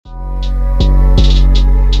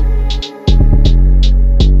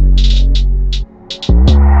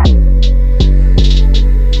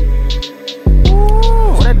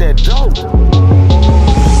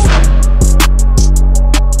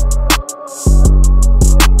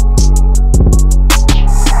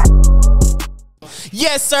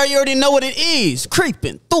Yes, sir, you already know what it is.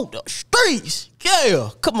 Creeping through the streets. Yeah,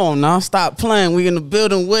 come on now, stop playing. We in the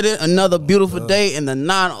building with it. Another beautiful day in the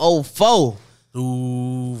 904.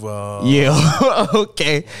 Yeah,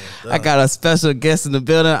 okay. I got a special guest in the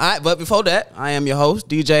building. But before that, I am your host,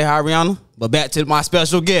 DJ Hariana. But back to my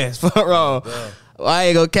special guest. I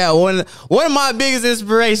ain't gonna count. One of my biggest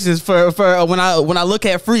inspirations for when I look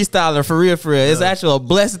at freestyling for real, it's actually a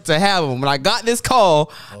blessing to have him. When I got this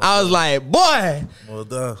call, I was like, boy,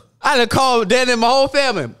 I done called Dan and my whole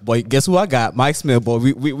family. Boy, guess who I got? Mike Smiff. Boy,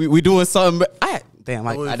 we doing something. Damn,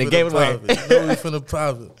 I done gave it away.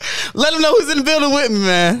 Let them know who's in the building with me,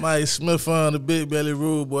 man. Mike Smiff on the big belly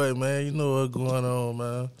rude boy, man. You know what's going on,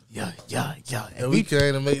 man. Yeah. And we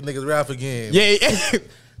came to make niggas rap again. Yeah.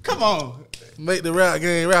 Come on. Make the rap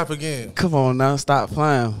game rap again. Come on now, stop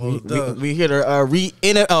playing. We here to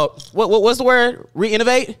what's the word?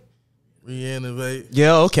 Re-innovate? Re-innovate.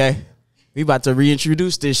 Yeah, okay. We about to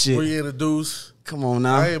reintroduce this shit. Reintroduce. Come on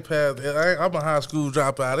now. I ain't passed. I'm a high school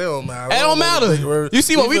dropout. It don't matter. It don't matter. You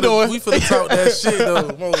see what we doing? We finna talk that shit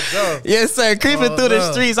though. Yes, sir. Creeping through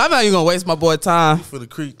the streets. I'm not even gonna waste my boy time. We finna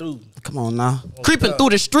creep through. Come on now. Creeping through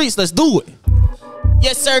the streets. Let's do it.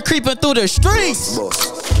 Yes, sir. Creeping through the streets.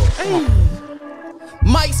 Hey.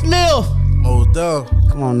 Mike Smiff. Oh, dog.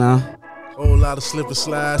 Come on now. Whole lot of slip and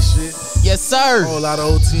slide shit. Yes, sir. Whole lot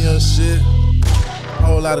of OTM shit.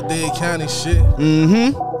 Whole lot of Dade County shit.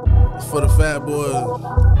 For the fat boys.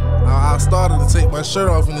 I started to take my shirt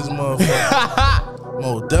off in this motherfucker.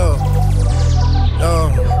 Oh, dog.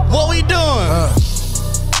 What we doing?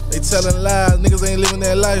 They telling lies. Niggas ain't living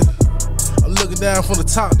that life. I'm looking down from the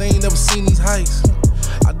top. They ain't never seen these heights.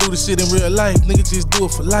 I do this shit in real life. Niggas just do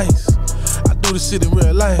it for likes. I do this shit in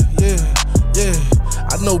real life, yeah.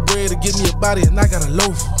 I know bread to give me a body and I got a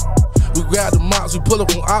loaf. We grab the mops, we pull up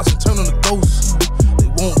on ops and turn on the ghosts. They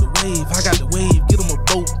want the wave, I got the wave, get them a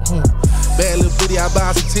boat. Bad little bitty, I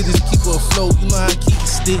buy some titties to keep her afloat. You know I keep the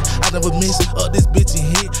stick, I never miss. Up this bitch and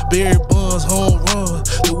hit, Barry Bonds, home run.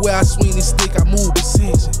 The way I swing this stick, I move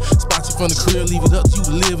precision. Spot you from the crib, leave it up to you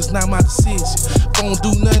to live, it's not my decision. If I don't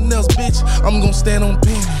do nothing else, bitch, I'm gonna stand on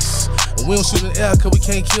business. We don't shoot in the air cause we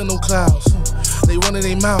can't kill no clouds. They running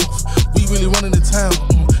their mouth, we really running the town.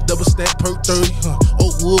 Double stack perk 30,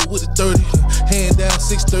 Oakwood with the 30, hand down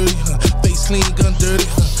 630, face clean, gun dirty.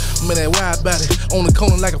 Man, that wide body on the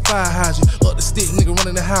corner like a fire hydrant. Up the stick, nigga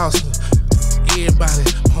running the house. Everybody,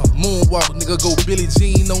 moonwalk, nigga go Billie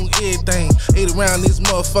Jean on everything. 8 around this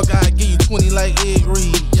motherfucker, I give you 20 like Ed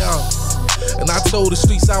Reed, y'all. And I told the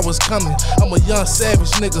streets I was coming. I'm a young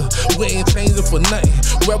savage nigga, we ain't changing for nothing.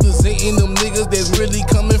 Representing them niggas that's really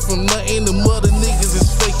coming from nothing. The mother niggas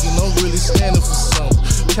is faking, I'm really standing for something.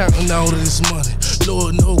 Counting all of this money,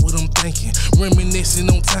 Lord know what I'm thinking. Reminiscing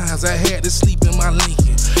on times I had to sleep in my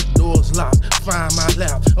Lincoln. Doors locked, find my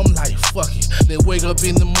lap, I'm like fuck it. Then wake up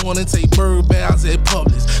in the morning, take bird baths at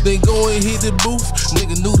Publix. Then go and hit the booth,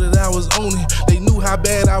 nigga knew that I was on it. They knew how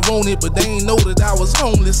bad I wanted, but they ain't know that I was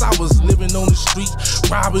homeless. I was living on the street,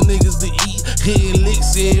 robbing niggas to eat, hitting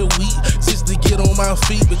licks every week, just to get on my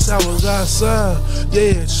feet. Bitch, I was outside,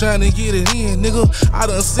 yeah, trying to get it in, nigga. I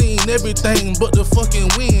done seen everything but the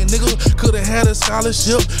fucking win, nigga. Could've had a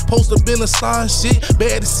scholarship, supposed to been a star and shit.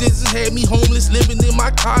 Bad decisions had me homeless, living in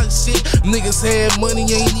my car and shit. Niggas had money,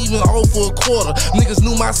 ain't even off for a quarter. Niggas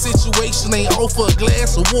knew my situation, ain't off for a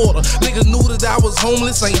glass of water. Niggas knew that I was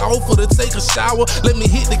homeless, ain't off for to take a shower. Let me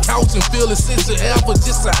hit the couch and feel a sense of air for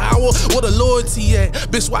just an hour. What a loyalty at?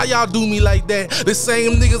 Bitch, why y'all do me like that? The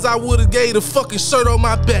same niggas I would've gave the fucking shirt on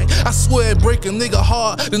my back. I swear it break a nigga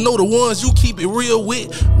hard to know the ones you keep it real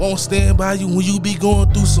with won't stand by you when you be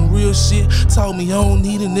going through some real shit. Told me I don't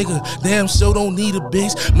need a nigga, damn sure don't need a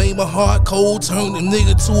bitch. Made my heart cold, turned the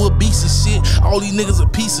nigga to a beast of shit. All these niggas a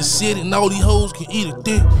piece of shit and all these hoes can eat a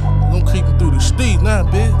dick. I'm creeping through the street now,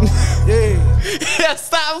 bitch. Yeah,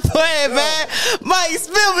 stop playing, man. Mike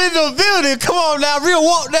Smiff in the building. Come on now, real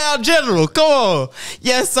walk down general. Come on.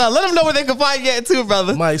 Yes, sir. Let them know where they can find you at too,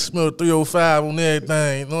 brother. Mike Smiff 305 on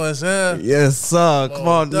everything. You know what I'm saying? Yes, sir. Come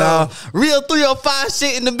on now. Real 305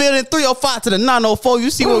 shit in the building. 305 to the 904. You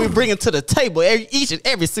see what we bringing to the table. Each and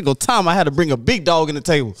every single time I had to bring a big dog in the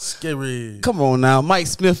table. Scary. Come on now. Mike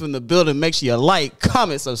Smiff in the building. Make sure you like,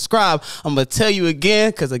 comment, subscribe. I'm going to tell you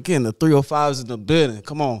again because, again, the 305 is in the building.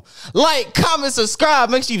 Come on. Like, comment, subscribe.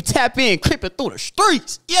 Make sure you tap in. Creeping through the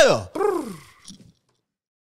streets. Yeah.